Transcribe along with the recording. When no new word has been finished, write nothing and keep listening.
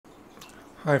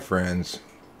Hi friends,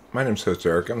 my name's host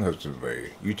Eric. I'm the host of a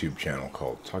YouTube channel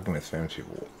called Talking with Famous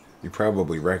People. You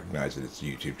probably recognize that it's a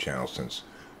YouTube channel since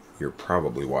you're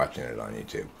probably watching it on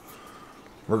YouTube.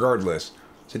 Regardless,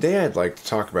 today I'd like to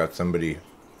talk about somebody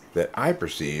that I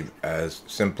perceive as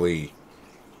simply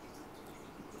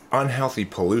unhealthy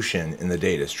pollution in the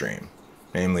data stream,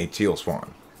 namely Teal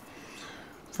Swan.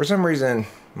 For some reason,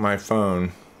 my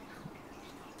phone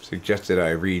suggested I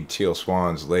read Teal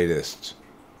Swan's latest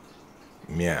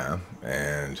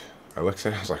and I looked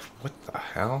at it, I was like, what the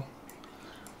hell?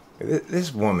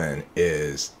 This woman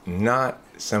is not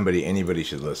somebody anybody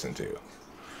should listen to.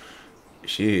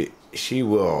 She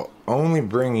will only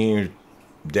bring you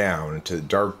down to the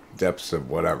dark depths of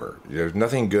whatever. There's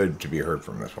nothing good to be heard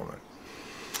from this woman.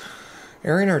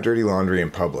 Airing our dirty laundry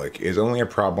in public is only a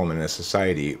problem in a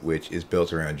society which is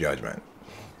built around judgment.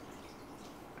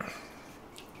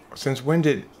 Since when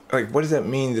did, what does that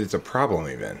mean that it's a problem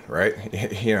even, right?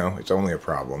 It's only a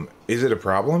problem. Is it a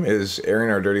problem? Is airing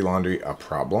our dirty laundry a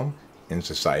problem in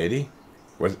society?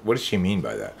 What does she mean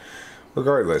by that?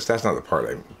 Regardless, that's not the part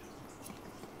I'm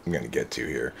going to get to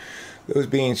here. Those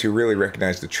beings who really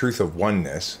recognize the truth of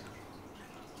oneness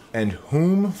and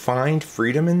whom find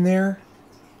freedom in there,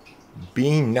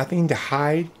 being nothing to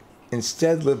hide,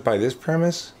 instead live by this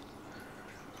premise.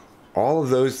 All of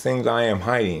those things I am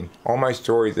hiding, all my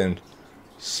stories and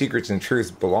secrets and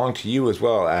truths belong to you as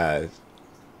well as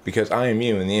because I am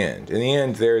you in the end. In the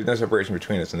end, there is no separation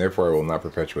between us, and therefore I will not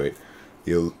perpetuate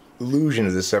the illusion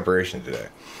of this separation today.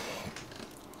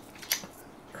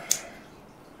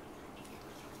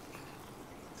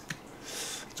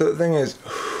 So the thing is,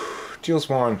 Teal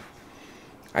Swan,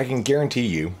 I can guarantee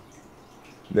you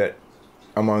that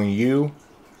among you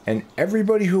and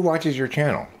everybody who watches your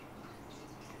channel,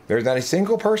 there's not a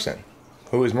single person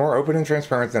who is more open and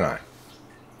transparent than I.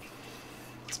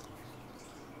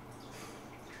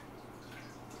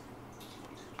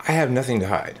 I have nothing to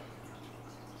hide.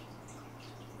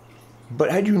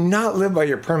 But I do not live by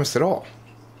your premise at all.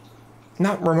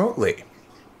 Not remotely.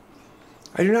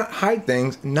 I do not hide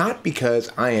things, not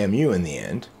because I am you in the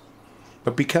end,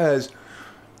 but because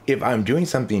if I'm doing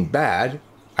something bad,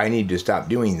 I need to stop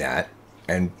doing that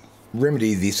and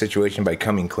remedy the situation by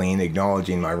coming clean,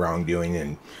 acknowledging my wrongdoing,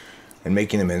 and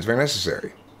making amends where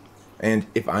necessary. And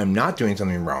if I'm not doing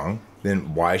something wrong,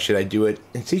 then why should I do it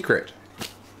in secret?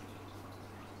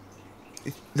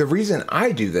 The reason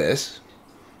I do this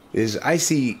is I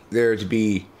see there to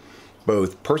be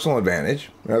both personal advantage.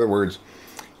 In other words,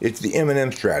 it's the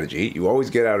Eminem strategy. You always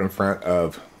get out in front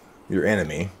of your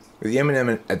enemy. The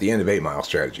Eminem at the end of 8 Mile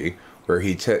strategy, where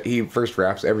he first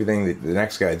raps everything that the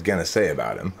next guy is going to say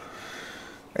about him,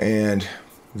 and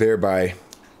thereby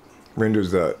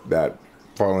renders that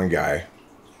fallen guy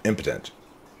impotent.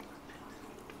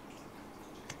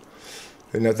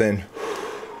 There's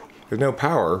no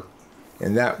power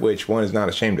in that which one is not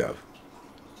ashamed of.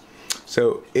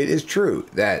 So it is true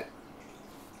that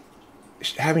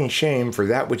having shame for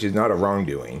that which is not a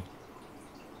wrongdoing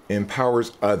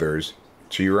empowers others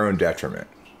to your own detriment.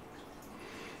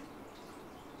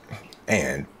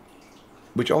 And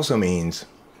which also means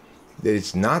that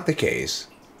it's not the case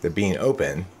that being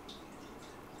open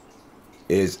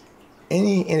is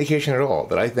any indication at all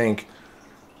that I think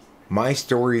my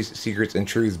stories, secrets, and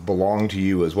truths belong to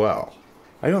you as well.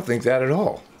 I don't think that at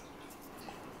all.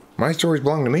 My stories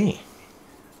belong to me.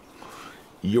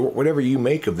 Whatever you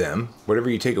make of them, whatever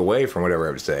you take away from whatever I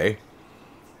have to say,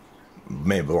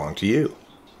 may belong to you.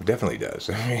 It definitely does.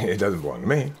 I mean, it doesn't belong to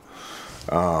me.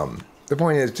 The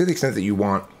point is, to the extent that you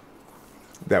want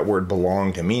that word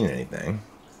belong to mean anything,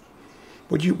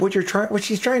 what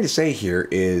she's trying to say here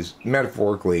is,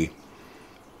 metaphorically,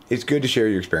 it's good to share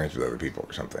your experience with other people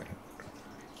or something.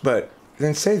 But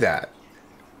then say that.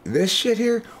 This shit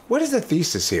here, what is the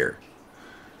thesis here?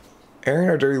 Airing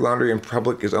our dirty laundry in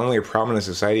public is only a problem in a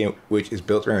society which is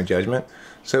built around judgment.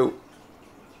 So,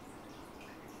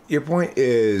 your point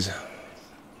is,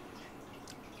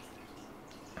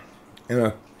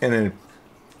 in a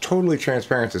totally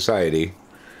transparent society,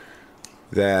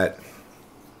 that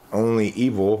only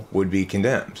evil would be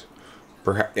condemned.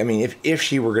 Perhaps, I mean, if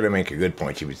she were going to make a good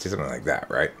point, she would say something like that,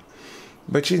 right?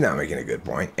 But she's not making a good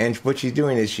point. And what she's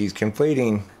doing is she's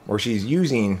conflating, or she's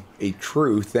using a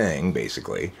true thing,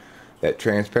 basically, that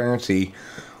transparency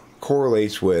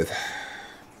correlates with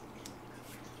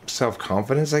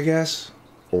self-confidence, I guess,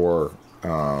 or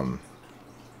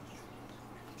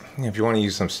if you want to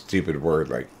use some stupid word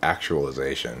like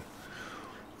actualization,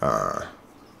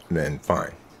 then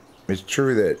fine. It's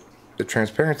true that the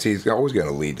transparency is always going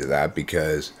to lead to that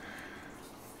because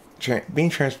being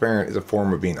transparent is a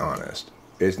form of being honest.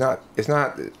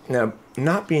 Now,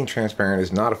 not being transparent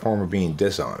is not a form of being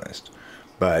dishonest,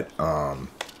 but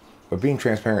being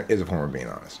transparent is a form of being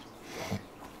honest.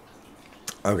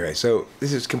 Okay, so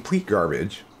this is complete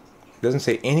garbage. Doesn't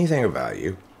say anything of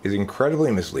value, is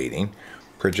incredibly misleading,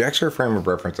 projects her frame of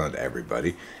reference onto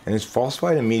everybody, and is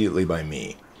falsified immediately by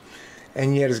me.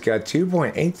 And yet it's got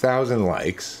 2.8 thousand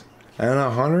likes and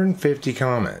 150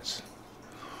 comments.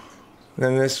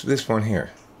 Then this one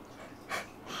here.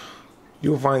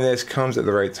 You will find this comes at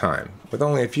the right time. With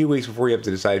only a few weeks before you have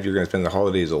to decide if you're going to spend the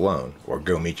holidays alone or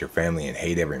go meet your family and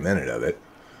hate every minute of it,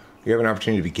 you have an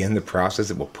opportunity to begin the process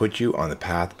that will put you on the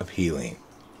path of healing.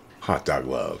 Hot dog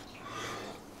love.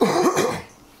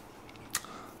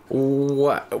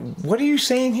 What are you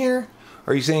saying here?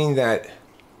 Are you saying that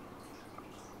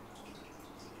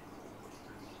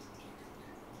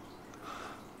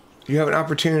you have an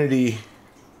opportunity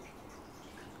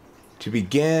to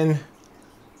begin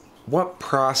what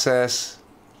process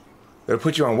that'll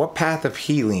put you on what path of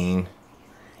healing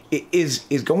is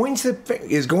going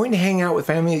to hang out with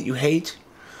family that you hate?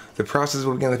 The process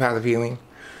will begin the path of healing.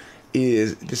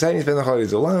 Is deciding to spend the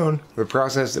holidays alone the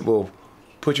process that will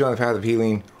put you on the path of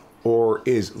healing, or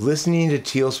is listening to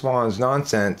Teal Swan's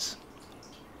nonsense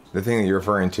the thing that you're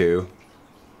referring to,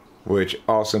 which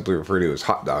I'll simply refer to as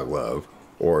hot dog love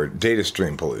or data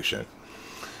stream pollution?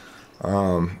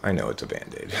 I know it's a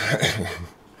band-aid.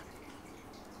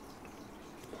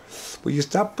 Will you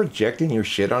stop projecting your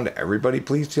shit onto everybody,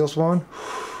 please, Teal Swan?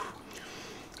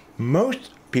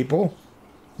 Most people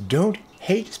don't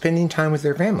hate spending time with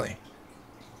their family.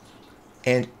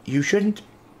 And you shouldn't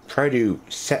try to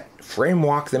frame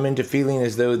walk them into feeling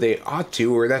as though they ought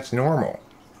to, or that's normal.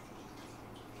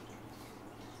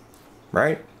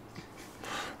 Right?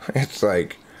 It's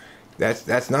like,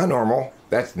 that's not normal.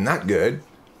 That's not good.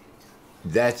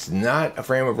 That's not a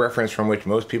frame of reference from which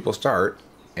most people start.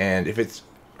 And if it's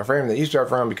a frame that you start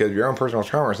from because of your own personal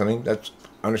trauma or something, that's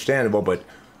understandable, but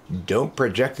don't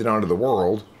project it onto the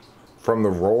world from the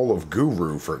role of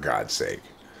guru, for God's sake.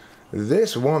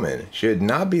 This woman should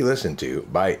not be listened to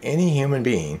by any human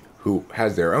being who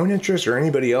has their own interests or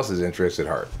anybody else's interests at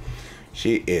heart.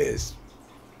 She is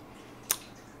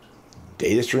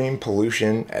data stream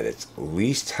pollution at its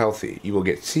least healthy. You will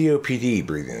get COPD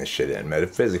breathing this shit in,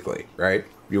 metaphysically, right?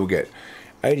 You will get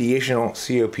ideational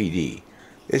COPD.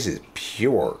 This is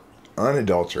pure,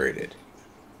 unadulterated.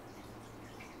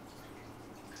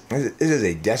 This is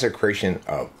a desecration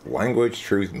of language,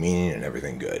 truth, meaning, and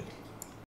everything good.